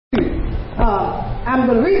I'm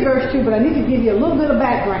going to read verse 2, but I need to give you a little bit of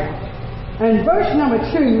background. In verse number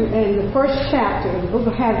 2 in the first chapter of the book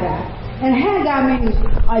of Haggai, and Haggai means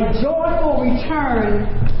a joyful return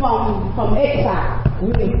from exile.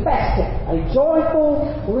 Meaning festive. A joyful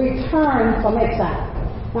return from exile.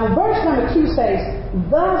 Now verse number 2 says,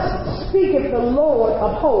 thus speaketh the Lord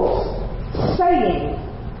of hosts, saying,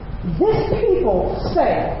 this people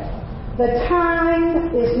say, the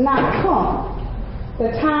time is not come, the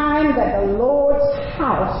time that the Lord's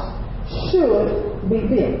house should be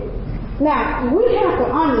built. Now, we have to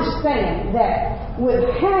understand that with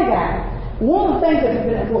Haggai, one of the things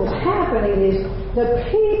that was happening is the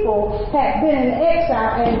people had been in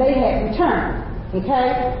exile and they had returned.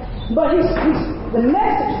 Okay? But the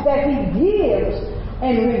message that he gives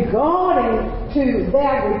in regarding to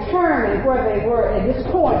their return and where they were at this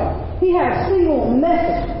point, he had a single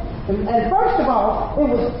message. And first of all, it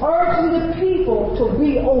was urging the people to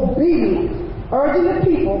be obedient. Urging the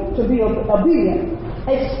people to be obedient.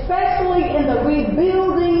 Especially in the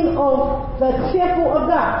rebuilding of the temple of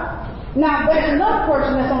God. Now, there's another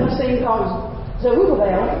person that's on the scene called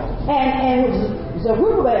Zerubbabel, and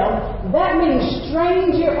Zerubbabel, that means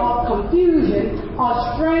stranger of confusion or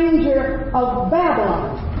stranger of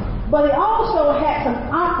Babylon. But it also had some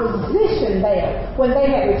opposition there when they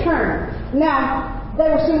had returned. Now, they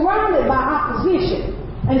were surrounded by opposition,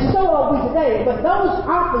 and so are we today. But those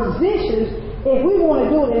oppositions, if we want to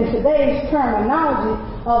do it in today's terminology,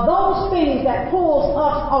 are those things that pulls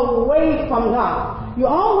us away from God. You're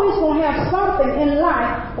always going to have something in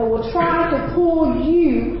life that will try to pull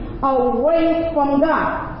you away from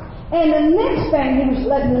God. And the next thing he was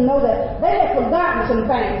letting them know that they had forgotten some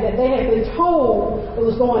things that they had been told it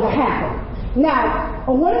was going to happen. Now,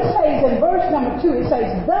 when it says in verse number 2, it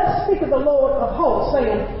says, thus speaketh the Lord of hosts,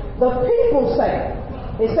 saying, the people say,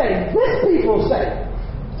 it says, this people say,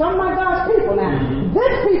 talking about God's people now. Mm-hmm.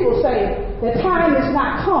 This people say the time is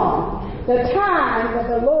not come. The time that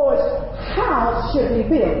the Lord's house should be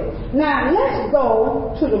built. Now let's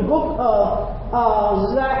go to the book of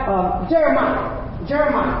Jeremiah.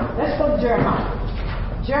 Jeremiah. Let's go to Jeremiah.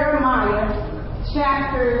 Jeremiah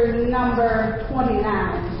chapter number 29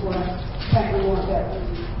 is what I think we want to get.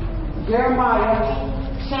 Jeremiah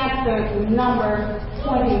chapter number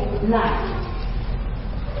 29.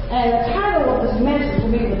 And the title of this message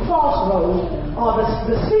will be The Crossroads, or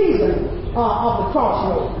the season of the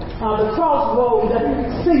crossroads. The crossroad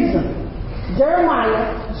season.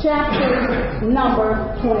 Jeremiah chapter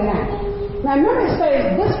number 29. Now remember it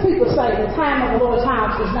says, this people say the time of the Lord's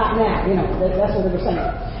house is not now. You know, that's what they were saying.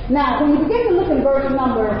 Now, when you begin to look in verse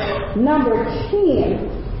number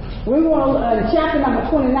 10, we want to, chapter number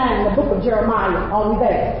 29 in the book of Jeremiah, are we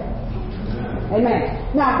there? Amen.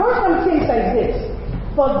 Now, verse number 10 says this.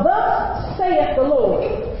 For thus saith the Lord,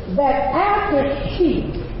 that after 70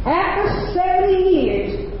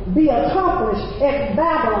 years be accomplished at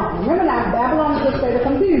Babylon. Remember now, Babylon is a state of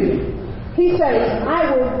confusion. He says,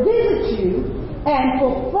 I will visit you and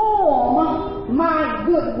perform my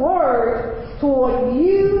good word toward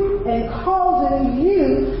you and causing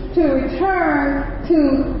you to return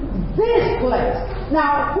to this place.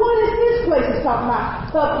 Now, what is this place he's talking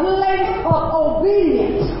about? The place of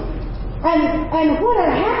obedience. And what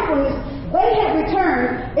had happened is they had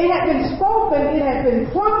returned. It had been spoken, it had been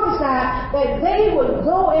prophesied that they would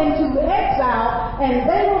go into exile and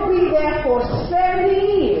they would be there for 70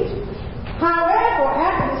 years. However,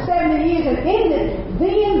 after the 70 years had ended,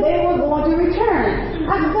 then they were going to return.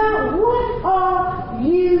 I said, God, what are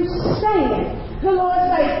you saying? The Lord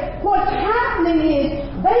says, what's happening is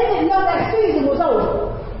they didn't know that season was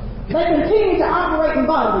over. They continue to operate in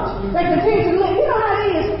bondage. They continue to live. You know how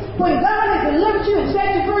it is when God has delivered you and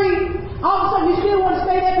set you free, all of a sudden you still want to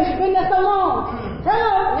stay there because you've been there so long.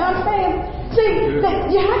 Hello, you understand? See,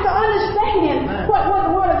 you have to understand what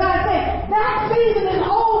the Word of God says. That season is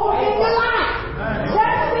over in your life.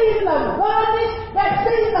 That season of bondage, that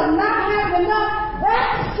season of not having enough,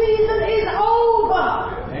 that season is over.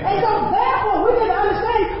 And so therefore we need to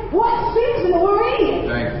understand what season we're in.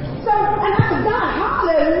 So, and I said, God,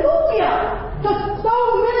 hallelujah. Because so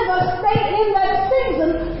many of us stay in that season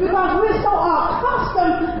because we're so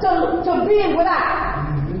accustomed to being without.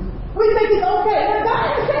 We think it's okay. Now, God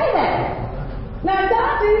didn't say that. Now,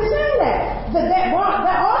 God didn't say that. There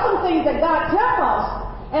are some things that God tells us,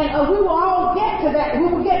 and we will all get to that. We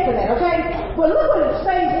will get to that, okay? But look what it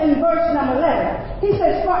says in verse number 11. He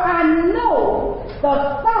says, for I know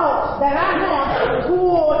the thoughts that I have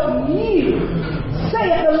toward you,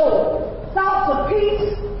 saith the Lord, thoughts of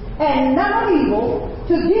peace and not of evil,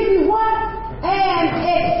 to give you what? An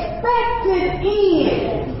expected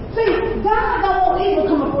end. See, God don't want evil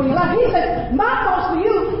coming for your life. He he said, my thoughts for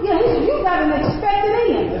you, he said, you got an expected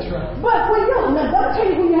end. That's right. But when let me tell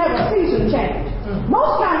you when you have a season change.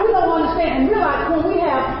 Most times we don't understand and realize when we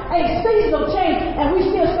have a seasonal change and we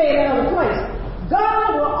still stay in another place.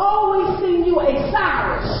 God will always send you a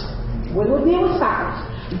Cyrus. When we deal with Cyrus,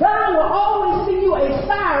 God will always send you a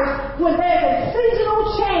Cyrus when there's a seasonal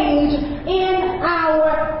change in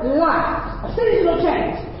our life. A seasonal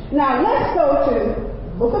change. Now let's go to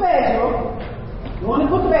the book of Ezra. We're going to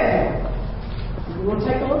the book of Ezra. We're going to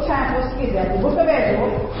take a little time for us to get there. The book of Ezra.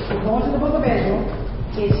 We're going to the book of Ezra.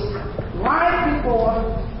 It's right before,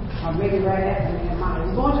 or maybe right after Nehemiah.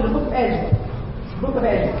 We're going to the book of Ezra. Book of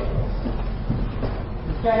Ezra.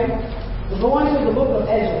 Okay? We're going to the book of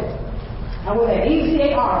Ezra. And with an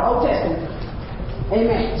EZAR, Old Testament.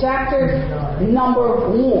 Amen. Chapter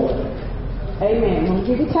number 1. Amen. I'm going to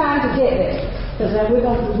give you time to get there. Because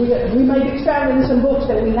we may be traveling in some books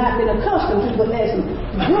that we've not been accustomed to, but there's some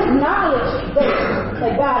good knowledge there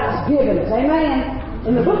that God has given us. Amen.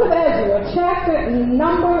 In the book of Ezra, chapter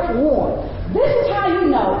number 1. This is how you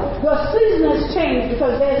know your season has changed,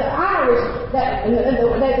 because there's an iris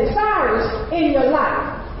there's a Cyrus in your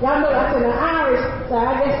life. Y'all know I said an iris, so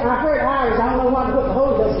I guess I heard iris. I don't know what the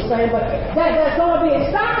Holy Ghost is saying, but there's going to be a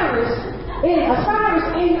Cyrus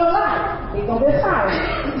in your life. It's going to be a Cyrus.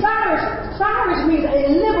 Cyrus means a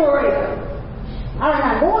liberator. All right,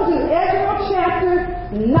 now going to Ezra chapter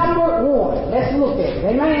number 1. Let's look at it.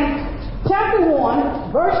 Amen. Chapter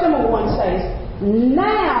 1, verse number 1 says,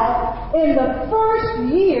 now in the first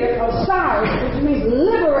year of Cyrus, which means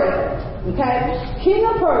liberator, okay, king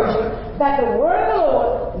of Persia, that the word of the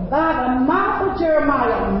Lord by the mouth of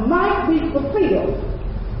Jeremiah might be fulfilled.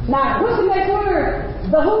 Now, what's the next word?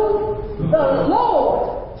 The who? The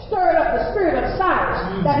Lord stirred up the spirit of Cyrus,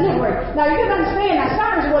 that liberator. Now, you can understand that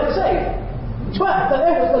Cyrus wasn't saved, but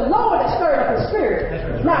it was the Lord that stirred up his spirit.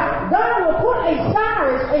 Now, God will put a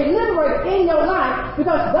Cyrus, a liberator in your life,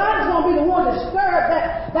 because God is going to be the one to stir up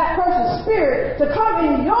that person's spirit to come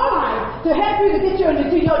in your life to help you to get you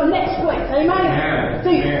into your next place. Amen?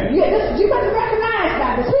 See, you got to recognize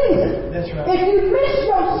that the season. That's right. If you miss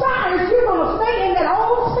your Cyrus, you're going to stay in that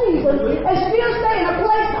old season and still stay in a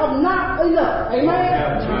place of not enough. Amen?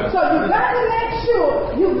 Right. So you got to make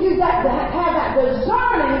sure you got to have that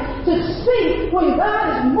discerning to see when God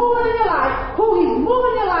is moving in your life, who He's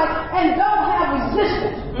moving in your life, and don't have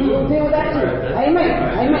resistance. We'll deal with that too. Amen.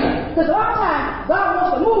 Amen. Because a lot of times God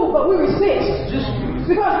wants to move, but we resist.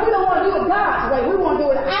 Because we don't want to do it God's way. We want to do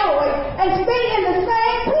it our way and stay in the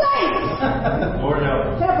same place. Lord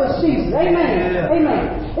help. Help us, Jesus. Amen. Yeah.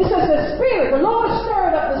 Amen. It says the Lord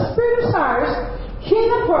stirred up the spirit of Cyrus, king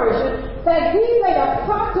of Persia, that he made a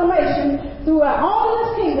proclamation throughout all his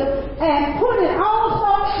kingdom and put it also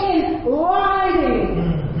in writing.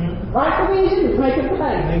 Write the vision, make it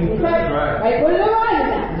plain. Okay? Right. Put it in writing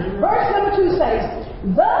now. Verse number 2 says,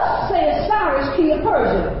 thus says Cyrus, king of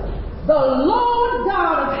Persia, the Lord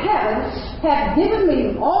God of heaven hath given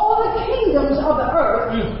me all the kingdoms of the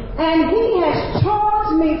earth, and he has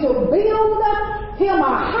charged me to build him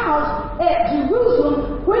a house at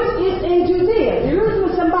Jerusalem, which is in Judea.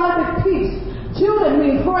 Jerusalem symbolic peace. Judah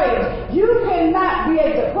means praise. You cannot be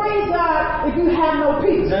able to praise God if you have no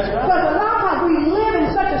peace. That's right. Because a lot of times we live in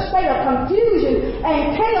such a state of confusion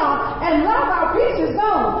and chaos, and a lot of our peace is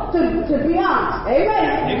gone, to be honest.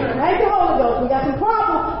 Amen. Thank the Holy Ghost. We got some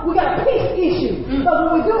problems. We got a peace issue. But when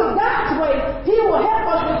we do it God's way, He will help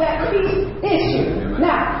us with that peace issue.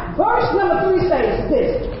 Now, verse number 3 says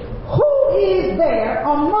this. Who is there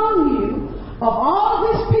among you of all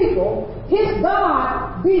His people, His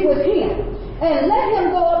God be with him? And let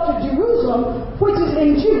him go up to Jerusalem, which is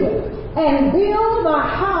in Judah, and build the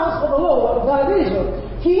house of the Lord, God of Israel.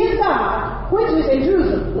 He is God, which is in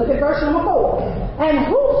Jerusalem. Look at verse number 4.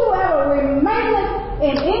 And whosoever remaineth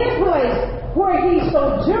in any place where he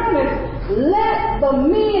sojourneth, let the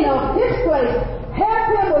men of his place help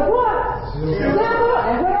him with what? Silver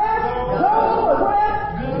and where? Gold and where?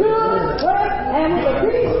 Good, where? And with a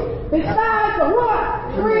peace. Besides the what?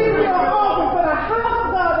 Free will offering for the house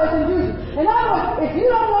of God that's in Jerusalem. In other words, if you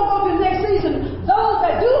don't want to go to the next season, those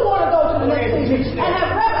that do want to go to the next season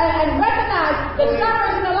and recognize the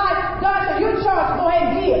Cyrus in their life, God said, you're charged to go ahead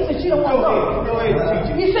and give since you don't want to go. Go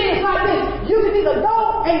ahead. You see, it's like this. You can either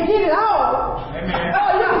go and get it all, or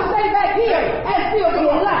you can stay back here and still be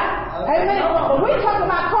alive. Amen. But we're talking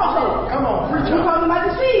about crossover. Come on, preach. We're talking about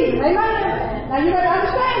the season. Amen. Now you better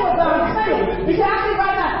understand what God is saying. He said, I see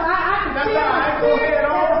right now, I can feel my spirit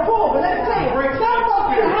at the pool. But let me tell you, some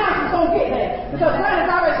folks in the house is going to get there. Because God has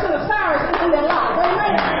already sent a Cyrus in their life.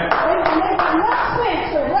 Amen. And they got enough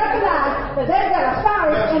sense to recognize that they've got a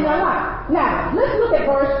Cyrus in their life. Now, let's look at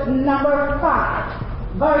verse verse number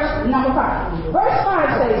 5. Verse number 5. Verse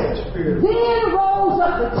 5 says, Then rose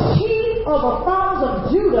up the chief of the fathers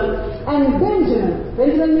of Judah and Benjamin.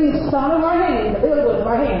 Benjamin means son of right hand, the builder of the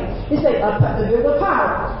right hand. He said, the builder of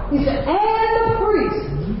power. He said, and the priests,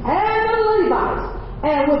 and the Levites,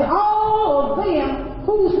 and with all of them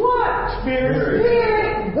whose what?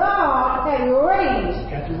 Spirit God had raised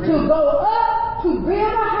to go up to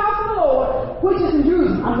build a house of the Lord, which is in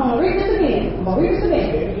Jerusalem. I'm going to read this again.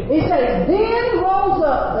 It says, Then rose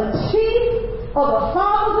up the chief of the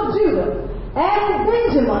fathers of Judah and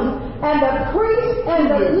Benjamin and the priests and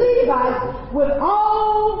the Levites with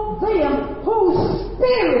all them whose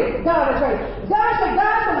spirit God has raised. God said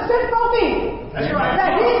God's going to send folk in. That's right.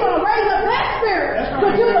 That He's going to raise up that spirit to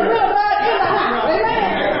do the will of God in the house. Amen.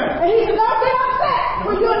 And He said, don't get upset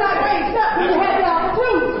when you're not raised up when you have the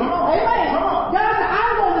opportunity. Amen. God said,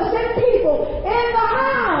 I'm going to send people in the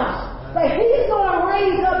house that He's going to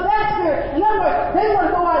raise up that spirit. In other words, they want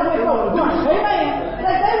to go out and win for the money. Amen.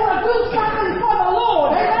 That they want to do something for the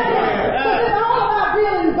Lord. Amen. Because it's all about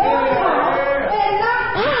building their house and not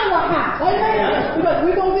our house. Amen. Because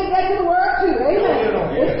we're going to get that to the word too. Amen.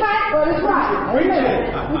 It's tight, but it's right.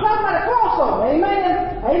 Amen. We're talking about a crossover.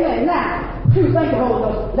 Amen. Amen. Now, thank you, Holy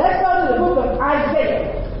Ghost. Let's go to the book of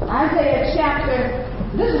Isaiah. Isaiah chapter,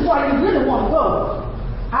 this is where you really want to go.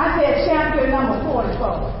 Isaiah chapter number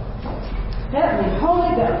 44. Help me,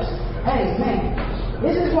 Holy Ghost. Amen.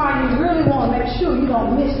 This is why you really want to make sure you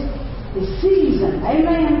don't miss the season.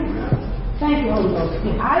 Amen. Thank you, Holy Ghost.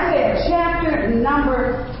 Isaiah chapter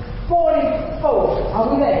number 44. Are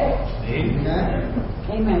we there? Amen.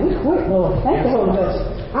 Amen. We quit, Lord. Thank you, Holy Ghost.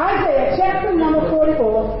 Isaiah chapter number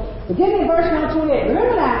 44. Beginning in verse number 28.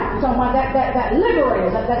 Remember that? We're talking about that liberator,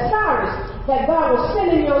 that Cyrus that God was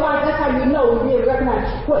sending in your life. That's how you know you'll be able to recognize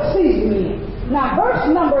what season you're in. Now, verse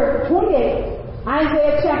number 28,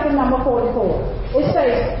 Isaiah chapter number 44. It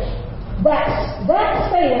says, that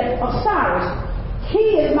saith of Cyrus,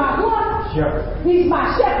 He is my what? Shepherd. He's my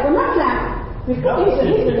shepherd. Remember now, before he said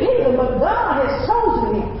he's a healer, but God has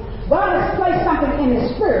chosen him. God has placed something in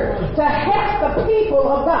his spirit to help the people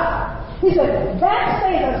of God. He said, that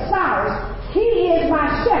saith of Cyrus, He is my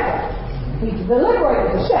shepherd. He's the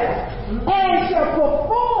liberator, the shepherd. And shall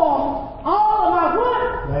perform all of my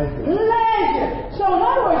what? Leisure. So in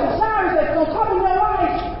other words, the Cyrus that's going to come in their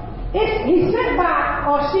life, he's sent by,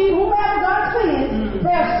 or she, whomever God sends,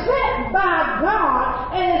 they're sent by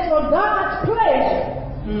God, and it's for God's pleasure.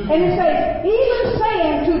 And it says, even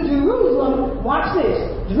saying to Jerusalem, watch this,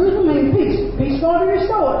 Jerusalem means peace. Peace is going to be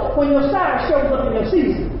restored when your Cyrus shows up in your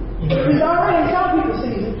season. He's already in some people's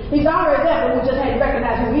season. He's already there, but we just had to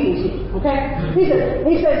recognize who he is here. Okay?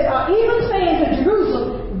 He says, even saying to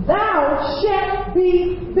Jerusalem, thou shalt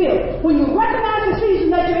be built. When you recognize the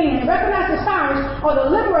season that you're in, recognize the Cyrus or the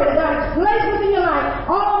liberator God has placed within your life,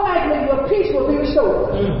 automatically your peace will be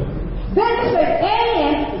restored. Then it says,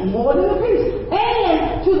 and, more than the peace,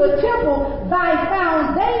 and to the temple thy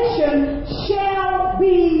foundation shall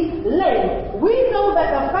be laid. We know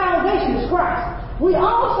that the foundation is Christ. We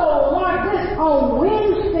also learned this on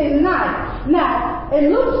Wednesday night. Now,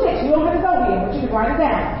 in Luke 6, you don't have to go here, but you can write it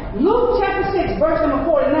down. Luke chapter 6, verse number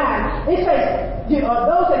 49, it says,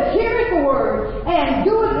 those that heareth the word and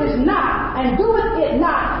doeth it not,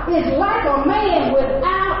 is like a man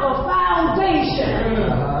without a foundation.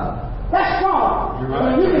 That's strong.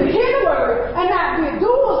 Right. You can hear the word and not be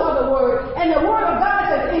doers of the word. And the word of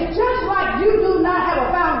God says it's just like you do not have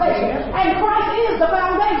a foundation. And Christ is the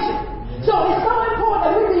foundation. So it's so important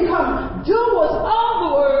that we become doers of the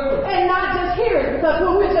word and not just hearers. Because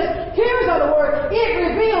when we're just hearers of the word,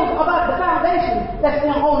 it reveals about the foundation that's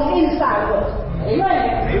on the inside of us.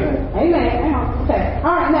 Amen. Amen. Okay.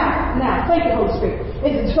 All right. Now, thank you, Holy Spirit.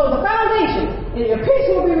 So the foundation, and your peace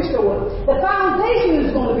will be restored. The foundation is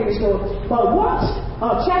going to be restored. But once,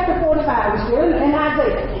 chapter 45, we're still in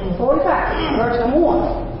Isaiah 45, verse number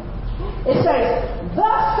 1. It says,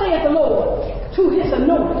 thus saith the Lord to his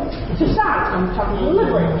anointed, to Cyrus. I'm talking to the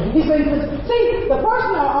liberator. He said, see, the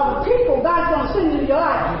person or the people God's going to send into your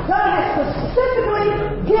life, God has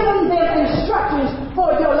specifically given them instructions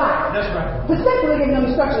for your life. That's right. Specifically given them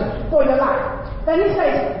instructions for your life. Then he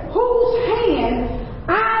says, whose hand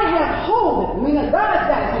I have holden, meaning God's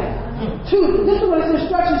got his hand. This is what his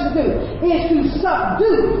instructions to do, is to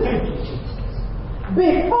subdue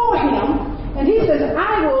before him. And he says,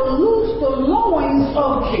 I will loose the loins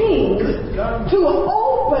of kings to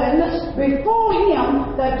open before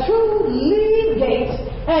him the two lead gates,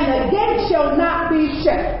 and the gate shall not be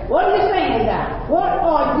shut. What are you saying, God? What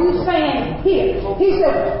are you saying here? He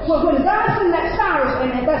said, well, when God sent that Cyrus,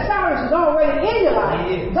 and that Cyrus is already in your life,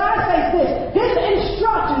 God says this, his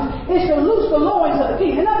instructions is to loose the loins of the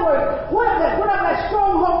king. In other words, whatever that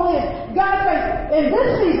stronghold is, God says, in this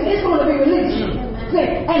season, it's going to be released. See,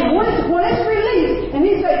 and when it's released, and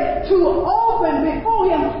he said to open before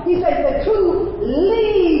him, he says the two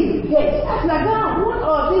lead gates. I said, now God, what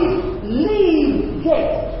are these lead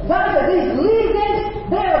gates? God said these lead gates,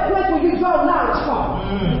 they're a place where you draw knowledge from.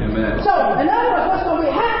 Amen. So, in other words, what's going to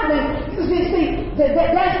be happening,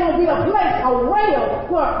 that's going to be a place, a well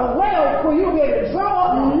where you'll be able to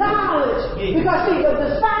draw knowledge. Because, see,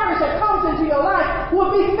 the Cyrus that comes into your life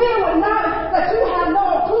will be filled with knowledge that you have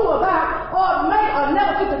no clue about or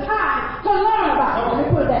never took the time to learn about. Let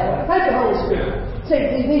me put it that way. Thank you, Holy Spirit. See,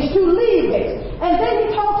 these two lead gates. And then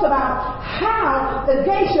he talks about how the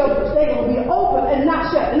gates shall be open and not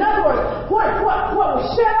shut. In other words, what was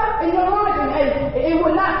shut up in your life and it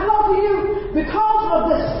will not flow to you because of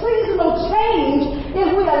the seasonal change. If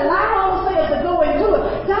we allow ourselves to go into it,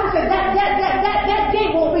 God said that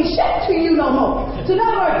gate won't be shut to you no more. So in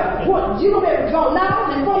other words, you're going to be able to draw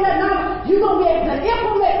knowledge, and from that knowledge, you're going to be able to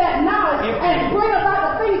implement that knowledge and bring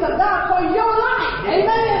about the things of God for your life.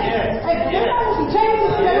 Amen. And you know some changes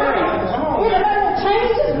in your life. You know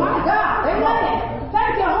changes, my God. Amen.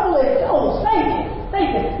 Thank you, Holy Ghost. Thank you.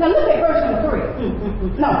 Now look at verse number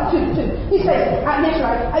 3. No, 2. He says,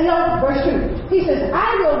 verse 2. He says,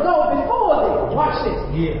 I will go before thee. Watch this.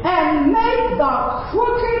 And make the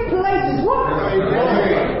crooked places what?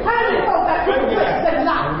 How do you know that crooked places?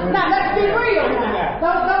 Now let's be real now.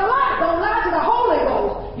 Don't lie to the Holy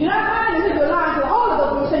Ghost. You're not lying if you're lying to the Holy Ghost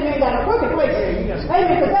when you say you ain't got no crooked places.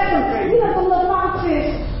 Amen. Because that's some little foxes.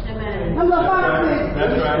 Them little foxes.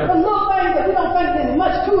 That's right. The little things that we don't think there's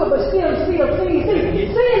much to it, but still see.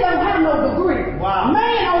 Sin don't have no degree. Wow.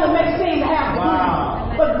 Man only makes sin to have degrees.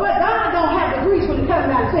 Wow. But God don't have degrees when it comes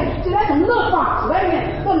down to sin. See, that's some little foxes.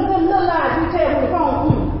 Amen. Them little lies we tell when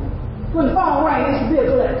the phone rings, it's a bill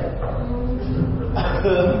collector.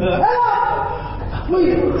 Hello?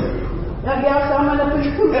 Please. Now, y'all saw my up in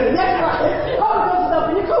your Kool-Aid. That's right. Holy Ghost is up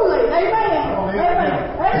in your Kool-Aid. Amen.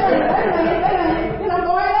 You know,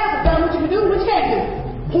 go right after. Tell them what you can do and what you can't do.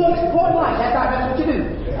 Point life. That's what you do.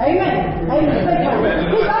 Amen.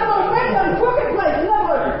 He's not going to make them crooked places. In other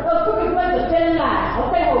words, those crooked places are telling lies.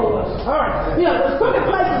 Okay, Holy Ghost. All right. You know, those crooked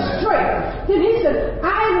places straight. Then he said,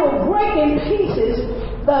 I will break in pieces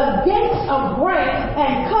the gates of brass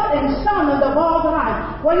and cut in sunder the bars of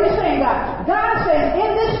iron. What are you saying, God? God says in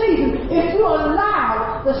this season, if you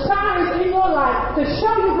allow the signs in your life to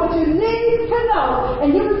show you what you need to know,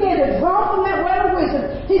 and you begin to draw from that well of wisdom,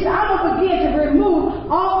 he said, I will begin to remove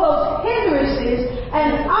all those hindrances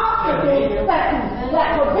and obstacles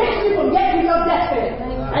that prevent you from getting to your destiny.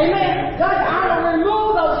 Amen. God, I will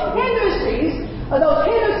remove those hindrances and those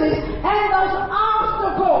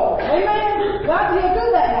obstacles. Amen. God, he'll do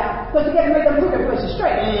that now, but you got to make them crooked places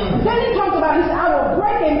straight. Then he talks about, he said, I will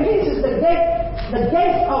break in pieces the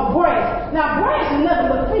gates of brass. Now, brass is nothing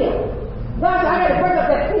but filth. God said, I got to break up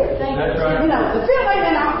that filth. That's right. You know, the filth ain't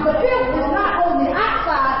enough. The filth is not on the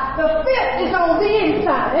outside. The filth is on the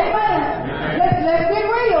inside. Amen. Let's be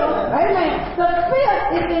real. Amen. The filth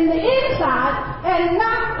is in the inside and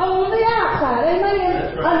not on the outside.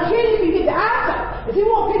 Amen. Right. Until you can get the outside. If you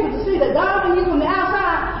want people to see the God in you from the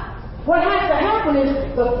outside, what has to happen is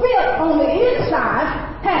the filth on the inside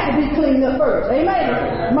has to be cleaned up first. Amen.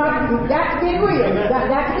 You got to be real. You got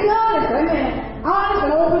to be honest. Amen. Honest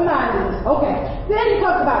and open-mindedness. Okay. Then he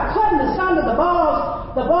talks about cutting asunder the bars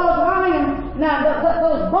of iron. Now,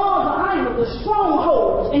 those bars of iron are the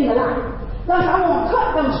strongholds in your life. Thus, I want to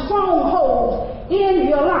cut them strongholds in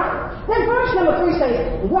your life. Then verse number 3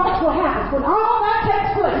 says, watch what happens. When all that takes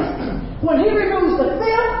place, when he removes the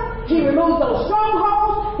filth, he removes those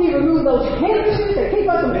strongholds, he removes those hindrances that keep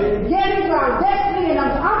us from getting to our destiny and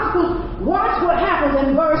our obstacles. Watch what happens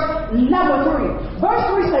in verse number 3. Verse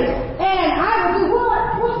 3 says, and I will do what?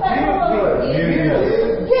 What's that word? Give.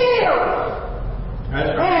 That's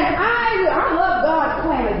right. And I love God's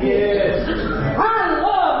plan of giving. Yes. I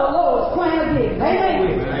love the Lord's plan of giving.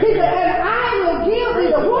 Amen. He said, and I will give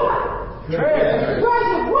thee the what? Treasure.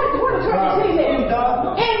 What the treasure is in? In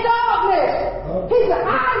darkness. He said,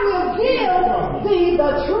 I will give thee the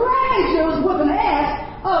treasures with an S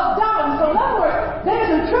of darkness. So in other words, there's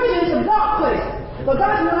some treasures in dark places. But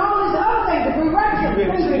God, when all these other things, the prerequisites,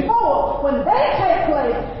 things before, when they take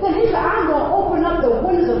place, then he said, I'm going to open up the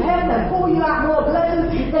windows of heaven and pour you out more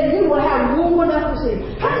blessings than you will have room enough to see.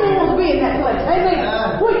 How many want to be in that place? Amen.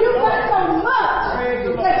 Well, you got so much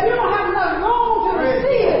that you don't have enough room to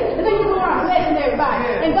receive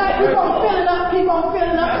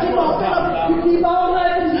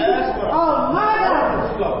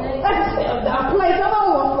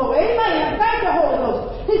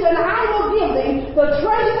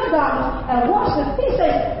And watch this. He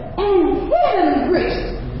says, and hidden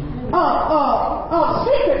riches.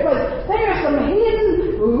 Secret places. There are some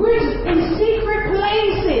hidden riches in secret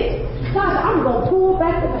places. God said, I'm going to pull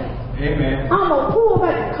back the veil. Amen. I'm going to pull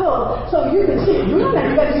back the cover so you can see. You know that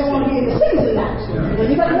you got to want to be in the season now. And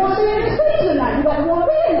you got to want to be in the season now. You got to want to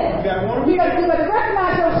be in there. You got to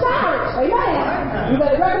recognize your Cyrus. Amen. You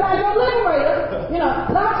got to recognize your liberator. You know,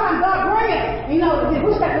 a lot of times God bring it. You know,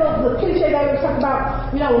 what's that little cliche that we talk about?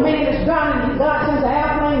 You know, a man that's drowning and God sends an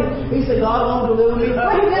airplane. He said, God won't deliver me. Well,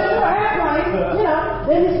 he never sent an airplane. You know,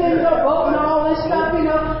 then he sends a boat and all this stuff, you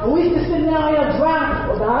know. And we just sitting down here drowning.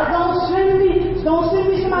 Well, God don't send me. He's going to send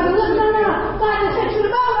me somebody to listen. No. God just takes you to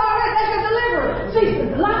the boat. All right, that's your deliverer. See,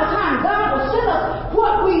 a lot of times God will send us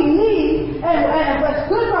what we need and what's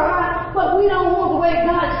good for our life, but we don't want the way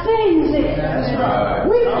God sends it. That's right.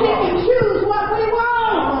 We pick and choose what we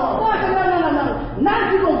want. God said, no.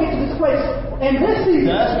 Now you're going to get to this place, and this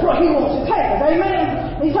season is what He wants to take us.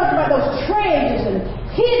 Amen. He talked about those treasures and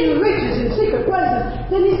hidden riches in secret places.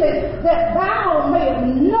 Then He says, that thou mayest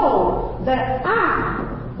know that I,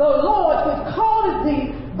 the Lord, which calleth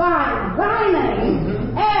thee by thy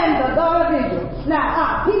name, and the God of Israel.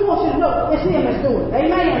 Now, He wants you to know it's Him that's doing it.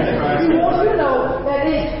 Amen. He wants you to know that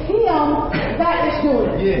it's Him that is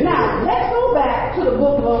doing it. Yeah. Now, let's go back to the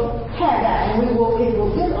book of Haggai, and it will get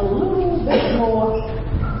a little bit more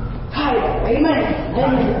tighter. Amen.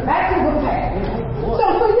 Back to the book of Haggai.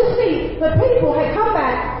 So you see, the people had come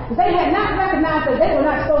back. They had not recognized that they were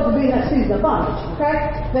not supposed to be in that season of bondage. Okay?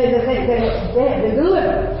 They had been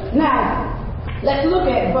delivered. Now, let's look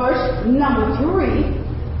at verse number 3.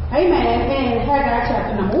 Amen. In Haggai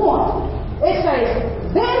chapter number 1. It says,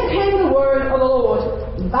 then came the word of the Lord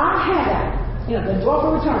by Haggai, the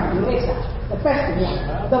joyful return from exile, the festive one,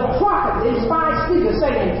 the prophet, the inspired speaker,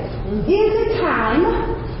 saying, is it time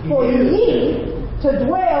for ye to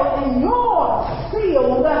dwell in your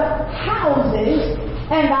sealed houses,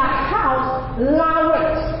 and thy house lie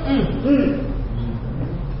waste?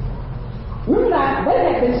 Remember that they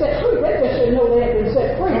had been set free. They just didn't know they had been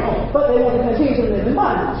set free, but they want to continue to live in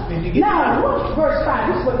bondage. Now, look, verse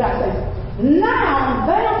 5. This is what God says. Now,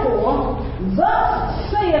 therefore, thus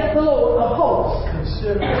saith the Lord of hosts,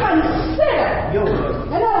 consider.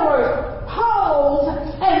 In other words, pause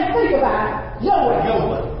and think about your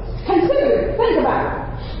way. Consider. Think about it.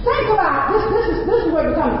 Think about it. This is where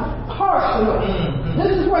it becomes personal.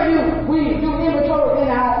 This is where we do inventory in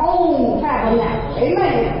our own tabernacle.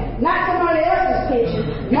 Amen. Not somebody else's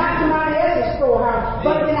kitchen, not somebody else's storehouse,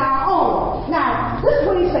 but in our own. Now, this is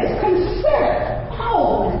what He says. Consider,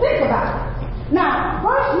 pause, and think about it. Now,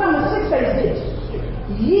 verse number 6 says this.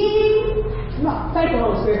 Thank you,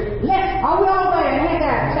 Holy Spirit. Are we all there in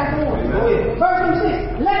Haggai chapter 1? Verse number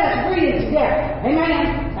 6. Let us read it together.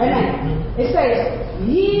 Amen. It says,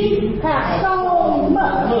 ye have sown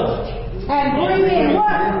much, and bring in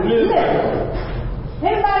what? Little.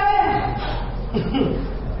 Anybody else?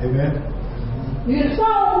 Amen. You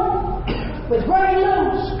sow with great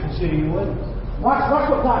loose. Consider your ways. Watch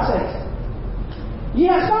what God says. Ye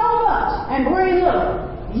have sown much and bring little.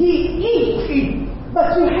 Ye eat,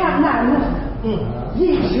 but you have not enough.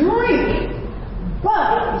 Ye drink,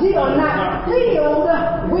 but ye are not filled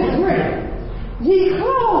with drink. Ye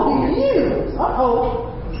clothe you.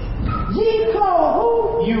 Ye clothe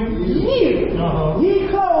who? You. Ye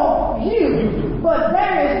clothe you. But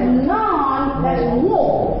there is none that's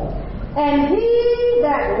warm. And he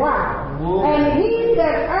that and he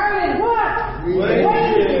that earneth what?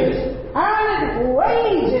 Wages. Earneth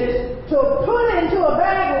wages to put into a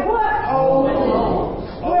bag of what? Holes.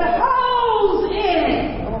 With holes in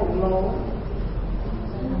it.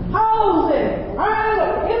 Holes in it.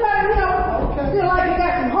 Anybody feel like you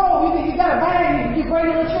got some holes? You got a bag, you bring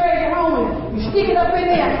a little treasure home and you stick it up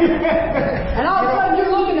in there. And all of a sudden you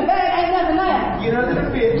look in the bag, ain't nothing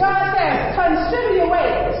there. God says, consider your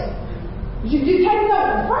ways. You take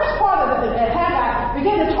note. The first part of it, Haggai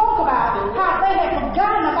began to talk about how they had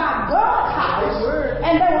forgotten about God's house,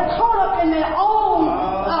 and they were caught up in their own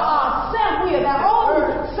self-will, their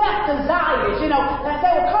own self-desires. That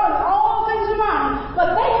they were caught in all things around,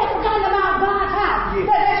 but they had forgotten about God's house.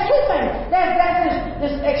 There's two things. There's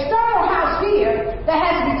this external house here that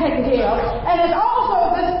has to be taken care of, and there's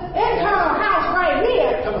also this internal house right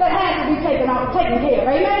here that has to be taken care of.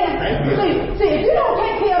 Amen. See, if you don't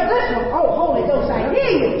take care of this one, Holy Ghost, I hear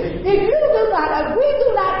you. If we do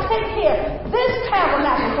not take care of this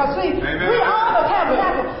tabernacle, because we are the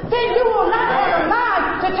tabernacle, then you will not have a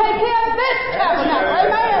mind to take care of this tabernacle.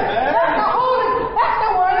 Amen. That's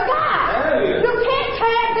the word of God. You can't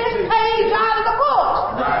tear this page out of the book.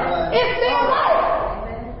 It's still there.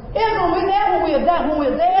 It's going to be there when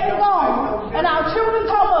we're dead and gone.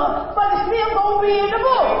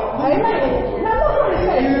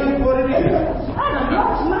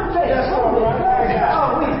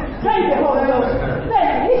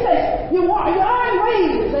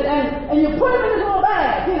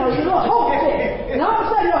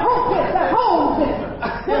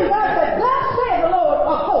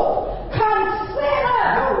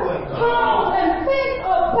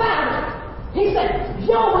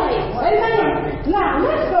 your ways. Amen. Now,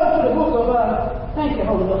 let's go to the book of, thank you,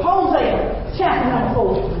 Holy Ghost, Hosea, chapter number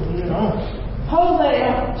 4.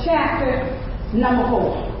 Hosea, chapter number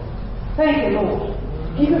 4. Thank you, Lord.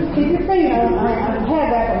 Keep your finger on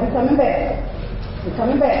Habakkuk. We're coming back. We're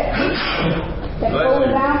coming back. Let's fold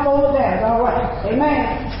it down. All right.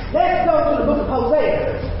 Amen. Let's go to the book of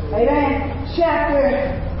Hosea. Amen.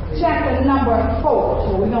 Chapter number 4.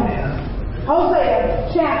 So we're going to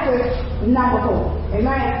Hosea chapter number 4.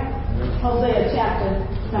 Amen. Hosea chapter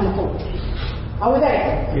number 4. Are we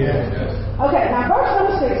there? Yes. Okay, now verse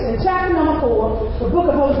number 6 in chapter number 4, the book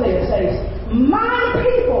of Hosea says, my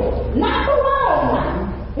people, not the world now.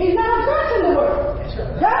 He's not addressing the world.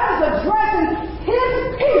 God is addressing his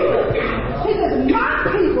people. He says, my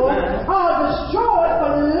people are destroyed for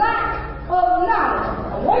lack of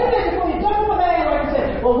knowledge. Wait a minute before you jump over there and say,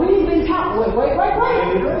 well, we ain't been taught. Wait.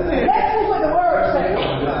 Let's see what the word says.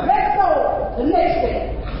 Let's go the next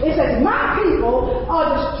step. It says, my people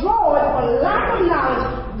are destroyed for lack of knowledge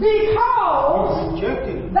because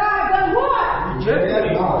thou done what?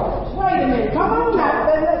 Rejected knowledge. Wait a minute. Come on now.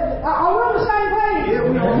 Are we on the same page? Yeah,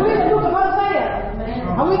 we are. We're in the book of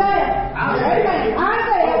Hosea. Are we there? Amen.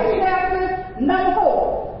 Isaiah chapter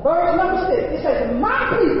number 4, verse number 6. It says, my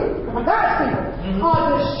people, God's people,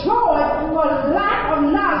 are destroyed for lack of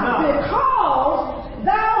knowledge because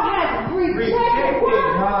thou hast rejected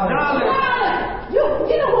what? Knowledge.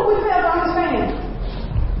 You know what we fail to understand?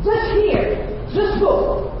 Just here, this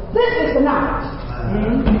book, this is the knowledge.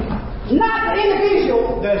 Not the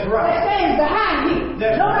individual that stands behind you.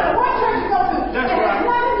 No matter what church you go to, it has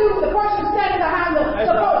nothing to do with the person standing behind the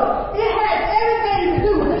podium. It has everything to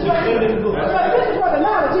do with this right here. But this is where the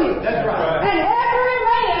knowledge is. That's right. And every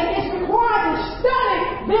man is required to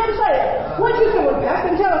study themselves. What you say? Well, I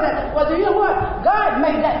can tell us that. Well, you know what? God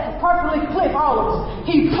made that perfectly clear for all of us.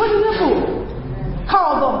 He put in a book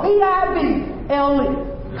called the Bible,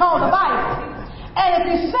 called the Bible. And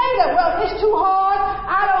if you say that, well, it's too hard,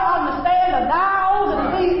 I don't understand the thous and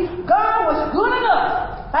the these, God was good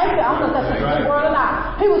enough. Thank you. I don't know if that's a word or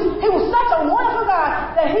not. He was such a wonderful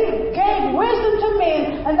God that he gave wisdom to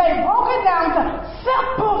men, and they broke it down to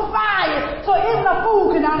simplify it so even a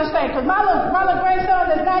fool can understand. Because my little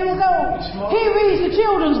grandson that's 9 years old, he reads the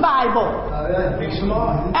children's Bible.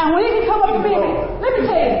 And when he can come up to me, let me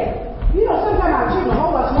tell you, you know, sometimes our children are a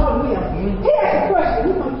whole lot smarter than we are. He asked a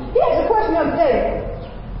question. He asked a question the other day,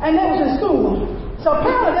 and that was in school. So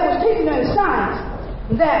apparently they was teaching in science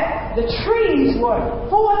that the trees were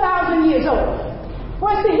 4,000 years old.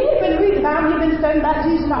 Well, see, he had been reading about it. He had been studying about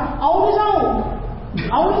Jesus on his own.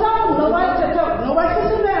 On his own. Nobody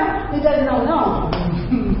sits him down. He doesn't know.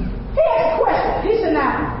 He asked a question. He said,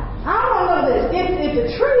 now, I don't know this. If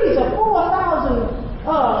the trees are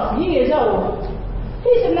 4,000 years old,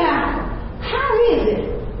 he said, now, how is it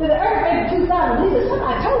that the earth ain't 2,000? He said,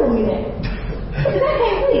 somebody told me that. He said, that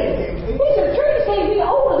can't be it. He said, the trees can't be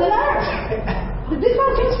older than earth. This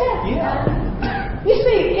don't make sense. Yeah. You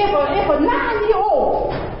see, if a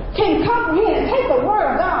 9-year-old can comprehend and take the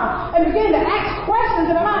word of God and begin to ask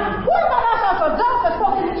questions in the mind, what about us as adults that's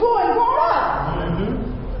supposed to be mature and grown up?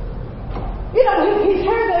 You know, he's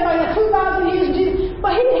heard that about 2,000 years of Jesus,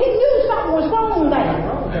 but he knew something was wrong there.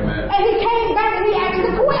 Amen. And he came back and he asked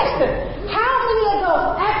the question. How many of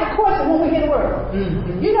us ask the question when we hear the word?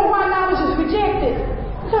 You know why knowledge is rejected?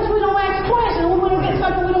 Because we don't ask questions when we don't get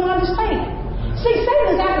something we don't understand. See,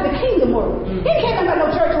 Satan's after the kingdom word. He can't come out no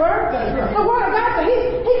church word. Right. The word of God, so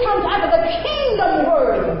he comes after the kingdom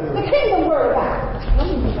word. The kingdom word of God. Let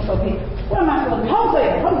me put this over here. What am I supposed to be?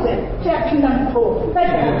 Hosea, chapter number 4. Thank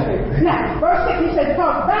you. Now, verse 6, he says,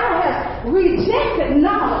 because thou hast rejected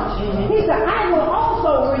knowledge. He said, I will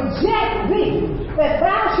also reject thee, that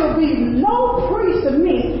thou shalt be no priest to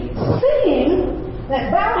me, seeing that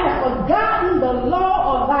thou hast forgotten the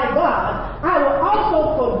law of thy God. I will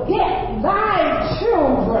also forget thy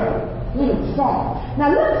children.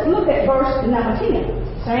 Now let's look at verse number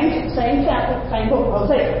 10. Same chapter, same book,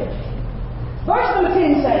 Hosea. Verse number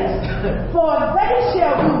 10 says, for they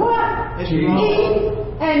shall do what? Eat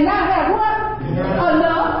and not have what?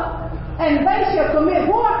 Enough. And they shall commit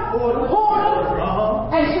what?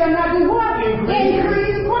 Whoredom. And shall not do what?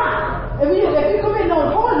 Increase pride. If you commit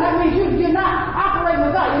no whoredom, that means you're not operating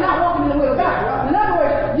with God. You're not walking in the will of God. In other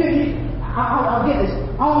words, I'll get this.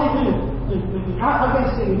 I'll get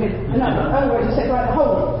this to you in a minute. In other words, he said, right,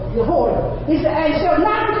 the whoredom. He said, and shall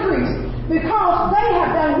not increase, because they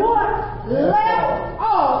have done what? Left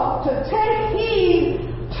off to take heed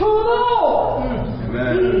to the Lord.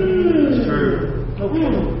 Amen. It's true.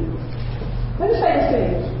 Let me say this to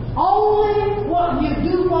you. Only what you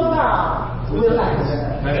do for God will last.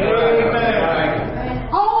 Amen.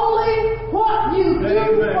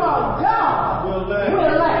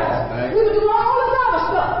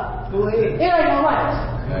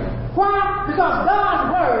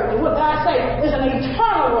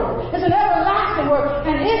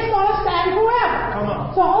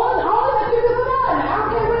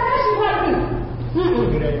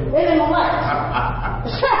 It ain't gonna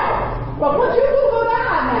last. Shepherd. But what you do for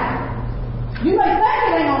God now? You may think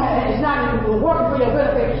it ain't on that, it's not even working for your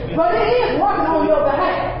benefit, but it is working on your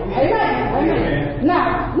behalf. Amen. Amen.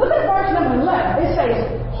 Now, look at verse number 11. It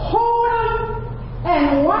says, whoredom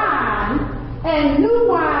and wine and new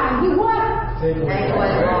wine do what? Take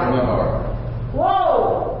away the heart.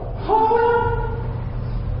 Whoa. Whoredom?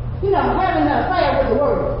 You know, having an affair with the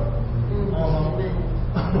word.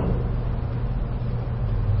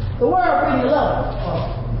 The word brings you love.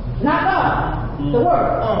 Not God. The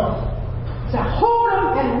word. To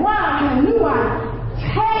whoredom and wine and new wine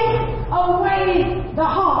take away the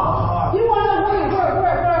heart. You want to know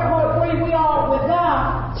where we are with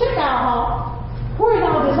God? Check our heart. Where is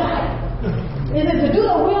our desire? Is it to do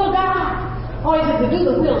the will of God, or is it to do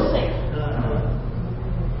the will of Satan?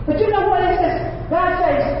 But you know what it says? God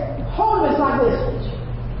says, whoredom is like this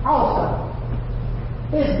also.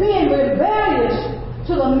 It's being rebellious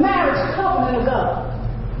to the marriage covenant of God.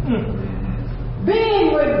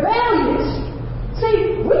 Being rebellious.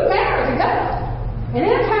 See, we married to God. And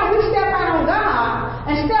anytime we step out on God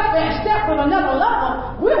and step with another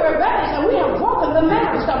level, we're rebellious and we have broken the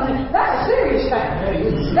marriage covenant. That's a serious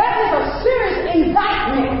thing. That is a serious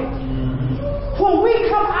indictment. When we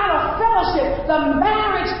come out of fellowship, the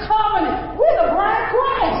marriage covenant, we're the bride of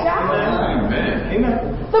Christ, y'all.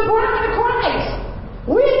 Amen. The bride of Christ.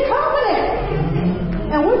 We're in covenant.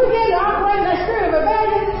 And we begin to operate in that spirit of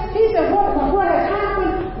rebellion. He said, what has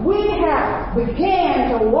happened? We have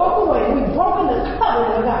began to walk away. We've broken the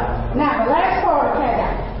covenant of God. Now, the last part of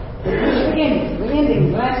Haggai. The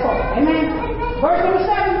ending, the last part. Amen. Verse number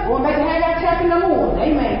 7. Going back to Haggai chapter number 1.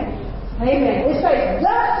 Amen. Amen. It says,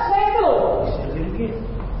 thus saith the Lord.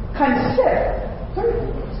 Consider. 3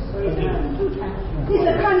 times. He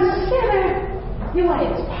said, consider your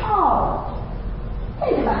ways. Pause.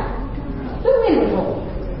 Think about it. Do inventory.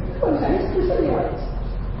 What I'm saying, consider your ways.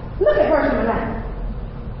 Look at verse number 9.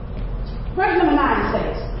 Verse number 9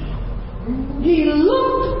 says, ye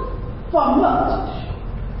looked for much.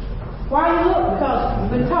 Why you look? Because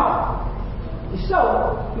you've been taught. You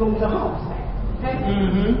sow, you want to harvest that. Okay?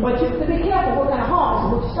 But you have to be careful what kind of harvest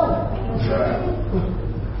what you sow.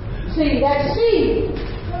 See, that seed,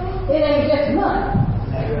 it ain't just money.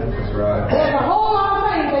 That's right. There's a whole lot of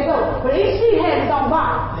things they go. But each seed has its own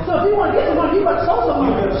body. So if you want to get some money, you got to sow some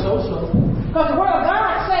money. Because the word of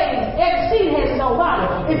God says every seed has its own body.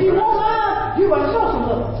 If you want love, you got to sow some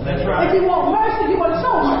love. That's right. If you want mercy, you got to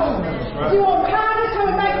sow mercy. Right. If you want kindness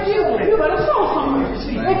coming back to you, you got to sow some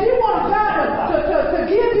mercy. If you want God to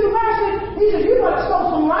give you mercy, He says you got to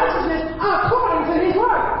sow some righteousness according to His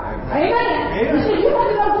word. Amen. You see, you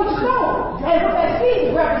got to know what you're sowing and what that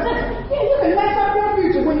seed represents. Yeah, you can mess up your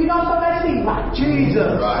future when you don't sow that seed right.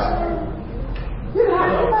 Jesus. Right. You can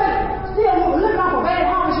have still living off a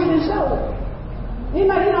bad harvest you didn't sow.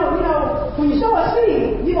 Anybody, you know, when you sow a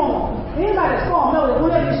seed, anybody that's farm knows that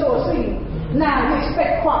whenever you sow a seed, now you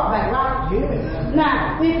expect crop back, right? Yeah.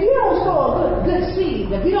 Now, if you don't sow a good seed,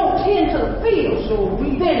 if you don't tend to the field,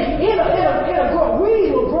 then it'll grow.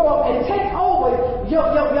 Weeds will grow up and take over your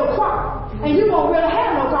crop, and you won't really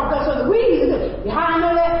have no crop because the weeds. How I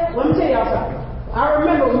know that? Let me tell y'all something. I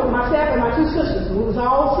remember myself and my 2 sisters, we was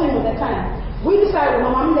all single at that time. We decided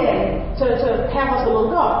with my mom and daddy to have us a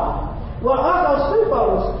little garden. Well, us those 3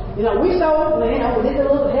 folks, we sowed, we did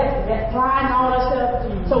a little flying and all that stuff.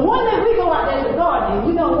 So one day we go out there to the garden, and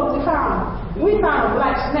you know what we found? We found a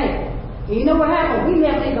black snake. And you know what happened? We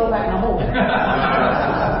never did go back no more.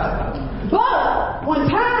 But when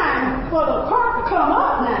time for the crop to come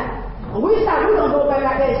up now, and we decided we're going to go back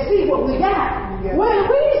out there and see what we got. Well, the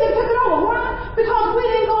weeds that took it over. Why? Because we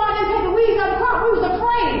didn't go out there and take the weeds out of the crop. We was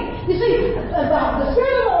afraid. You see, the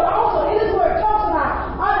Spirit of the Lord also, in His Word, talks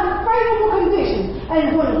about unfavorable conditions.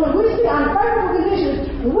 And when we see unfavorable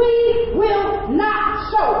conditions, we will not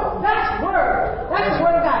sow. That's Word. That's the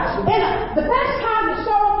Word of God. And the best time to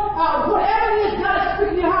sow whatever it is God is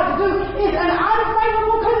speaking to your heart to do is an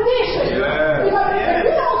unfavorable condition. Yeah. Because if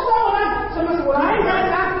you don't sow, somebody says, well, I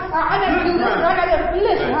never do this. I got to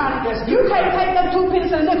listen, honey. You can't take them 2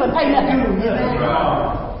 pennies and nickel and pay nothing.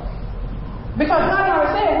 Because God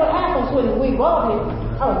already said what happens when we bought Him.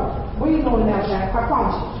 Oh, we know now, Jack. I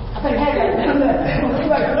promise you. I think Haggai.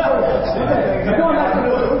 We're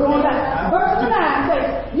going back. Verse 9 says,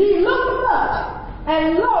 ye look much,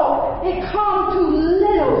 and lo, it come to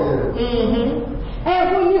little.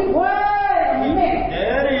 And when you wait a minute.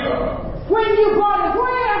 When you brought it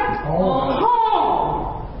where? Home.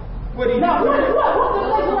 Now, what does the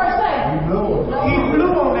next word say? He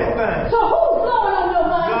blew on that thing. So who's blowing on your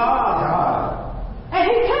money? God. And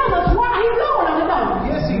He tells us why He's blowing on it, don't He?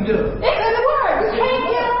 Yes, He does. It's in the Word. You can't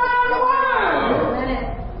get around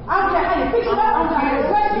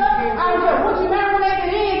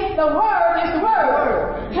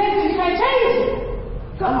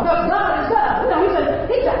The blood is done. You know,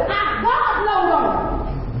 he said, God blowed on it.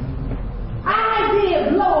 I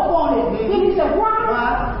did blow upon it. Then he said, why?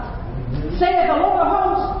 Saith the Lord of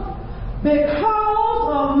hosts, because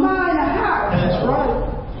of mine house. That's right.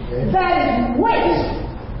 That is waste.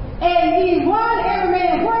 And ye run every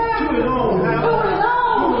man where? To his own house. To his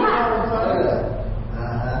own house.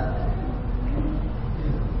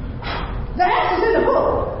 The answer's in the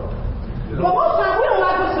book. But most times we don't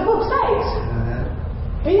like what the book says.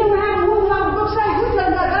 And you know what happens when we like what the book says? We tell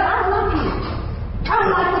God, I don't like you. I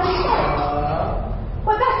don't like what you say.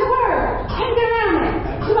 But that's the word. Can't get around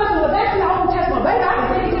that. Somebody said, well, that's in the Old Testament. Baby, I can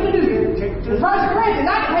take you to the New. The First Corinthians,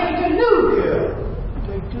 I can take you to the New.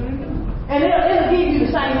 And it'll give you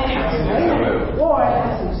the same answer. Amen. Or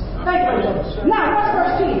answers. Thank you. Now, watch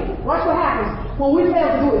verse 10. Watch what happens when we fail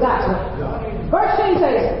to do it God's way. Verse 10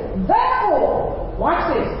 says, therefore, watch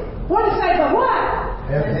this. What does it say? But what?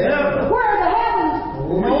 Where are the heavens?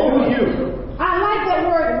 You. I like that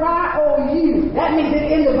word, Y-O-U. That means it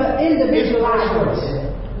individualized words.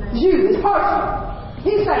 You, it's personal.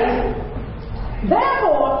 He says,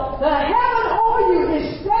 therefore, the heaven over you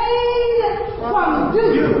is stayed from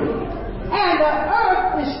dew, and the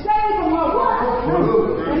earth is stayed from her what?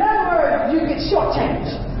 In other words, you get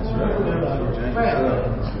shortchanged.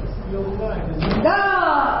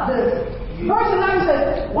 Verse 11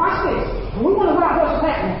 says, watch this. We want to know what's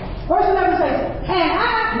happening. Verse 11 says, and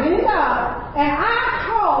I, meaning God, and I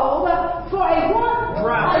called for a what?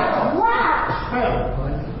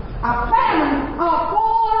 A famine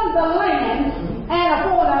upon the land, and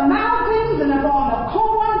upon the mountains, and upon the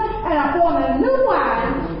corn, and upon the new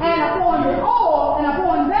wine, and upon the oil, and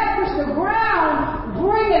upon that which the ground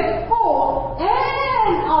bringeth forth,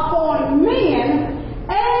 and upon men,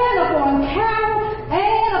 and upon cattle,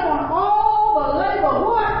 and upon all the labor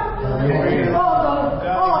what? Of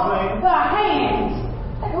the hands.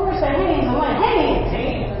 That word say hands and like hands.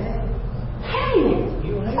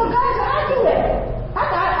 So God said, I do that.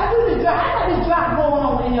 I do this job. I got this job going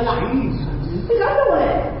on in your life. He said, I'm doing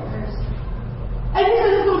it. And he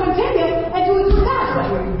said, it's going to continue and do it through God's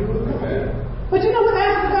way. But you know what the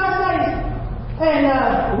answer to God says?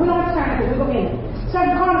 And we don't have time because we're going to end it.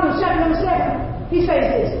 2 Chronicles chapter number 7. He says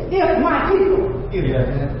this, if my people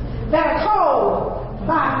that are called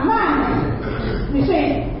by my name, you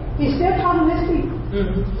see, he's still calling his people.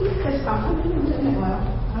 Let's stop. Well,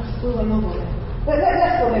 I'm still a little bit.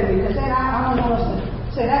 Let's go there because then I don't want us to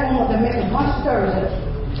say that one to make a bunch of stirs up.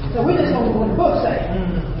 So we're just going to do what the book says.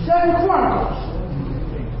 2 Chronicles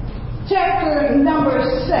chapter number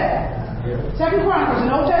 7. 2 Chronicles, an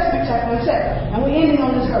Old Testament chapter 7. And we're ending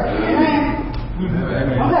on this verse. Amen?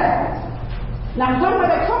 Okay. Now, I'm talking about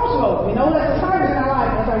that crossroad. We know that's the service in our life.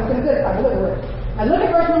 That's why it's good if I deliver it. Now, look at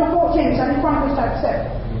verse number 14, 2 Chronicles chapter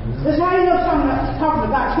 7. This is how you know talking to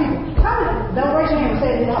God's people. Don't raise your hand and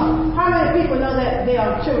say it enough. How many people know that they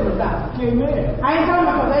are children of God? Amen. I ain't talking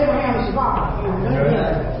about because Abraham was survived.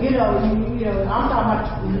 You know, I'm talking about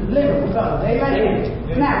living for God. Amen.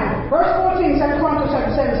 Now, verse 14, 2 Chronicles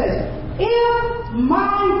chapter 7 says, if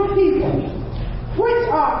my people, which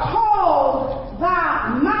are called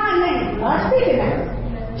by my name, I'm speaking now,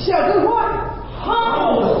 shall do what?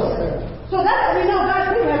 Humble. So that's how we know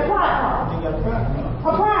God's people have pride problems.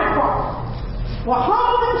 A pride problem. Well,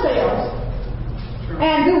 humble themselves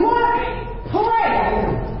and do what? Pray.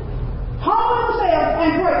 Humble themselves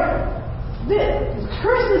and pray.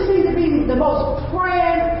 Christians seem to be the most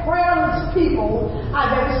prayerless people I've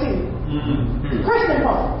ever seen. Christian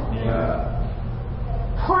folk.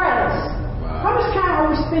 Prayerless. How much time are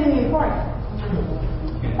we spending in prayer?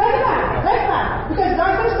 Think about it. Because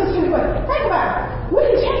God says this to you. Think about it. We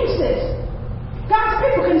can change this. God's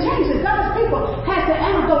people can change this. God's people have the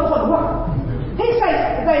antidote for the world. He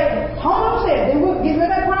says they humble themselves, they will get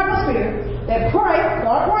rid of that private spirit, they pray,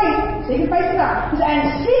 start praying, seek the face of God. He said,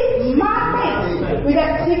 and seek my face. We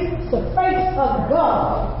got to seek the face of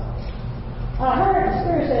God. I heard the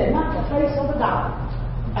Spirit say, not the face of the God.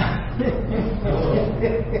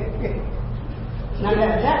 Now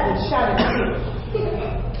that would shout at you.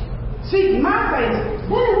 Seek my face.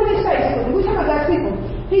 Then what he says, when we talk about God's people,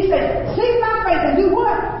 he said, seek my face and do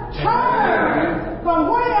what? Turn from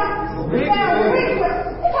where? Their wicked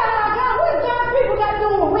ways. It's how God, what God's people got to do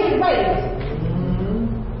with wicked ways?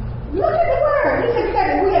 Look at the word. He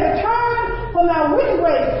said, we have to turn from our wicked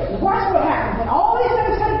ways. Watch what happens. And all these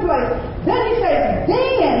things take place. Then he says,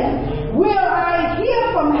 then will I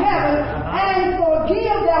hear from heaven and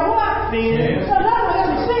forgive their what? Sin. So that's what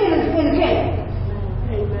there's sin in the king.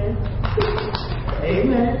 Amen.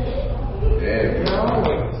 Amen.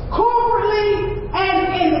 Corporately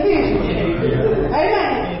and individually.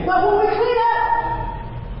 Amen. But when we clean up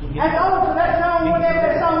After all of that song, whatever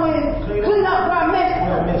that song is, clean up where I messed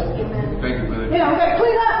up. Thank you, brother. You know, we got to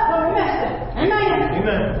clean up where we messed up. Amen.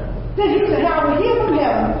 Amen. Then he said, I will hear from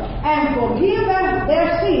heaven and forgive them their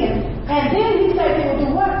sin. And then he said he will do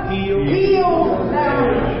what? Heal their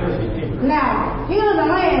land. Now, healing the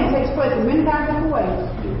land takes place in many different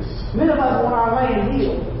ways. Many of us want our land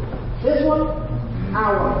healed. This one,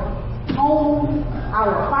 our home,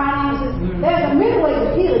 our finances. There's many ways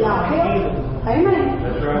of healing our health. Amen.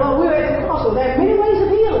 That's right. But we're at the crossroads. There are many ways of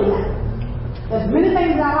healing now. There's many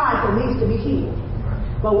things in our life that needs to be healed.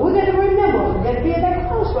 But we're going to remember, we're going to be at that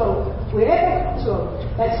crossroads. We're at that crossroads,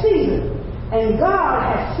 that season. And God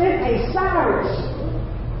has sent a Cyrus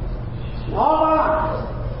in all our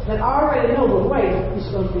lives that already know the way it's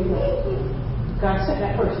supposed to be done. God sent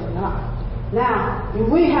that person in our life. Now,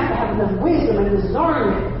 we have to have enough wisdom and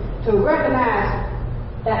discernment to recognize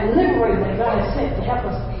that liberator that God has sent to help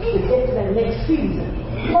us to get to that next season.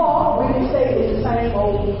 Or we can stay in the same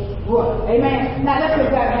old rut. Amen. Now let's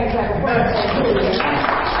give God a hand clap of praise.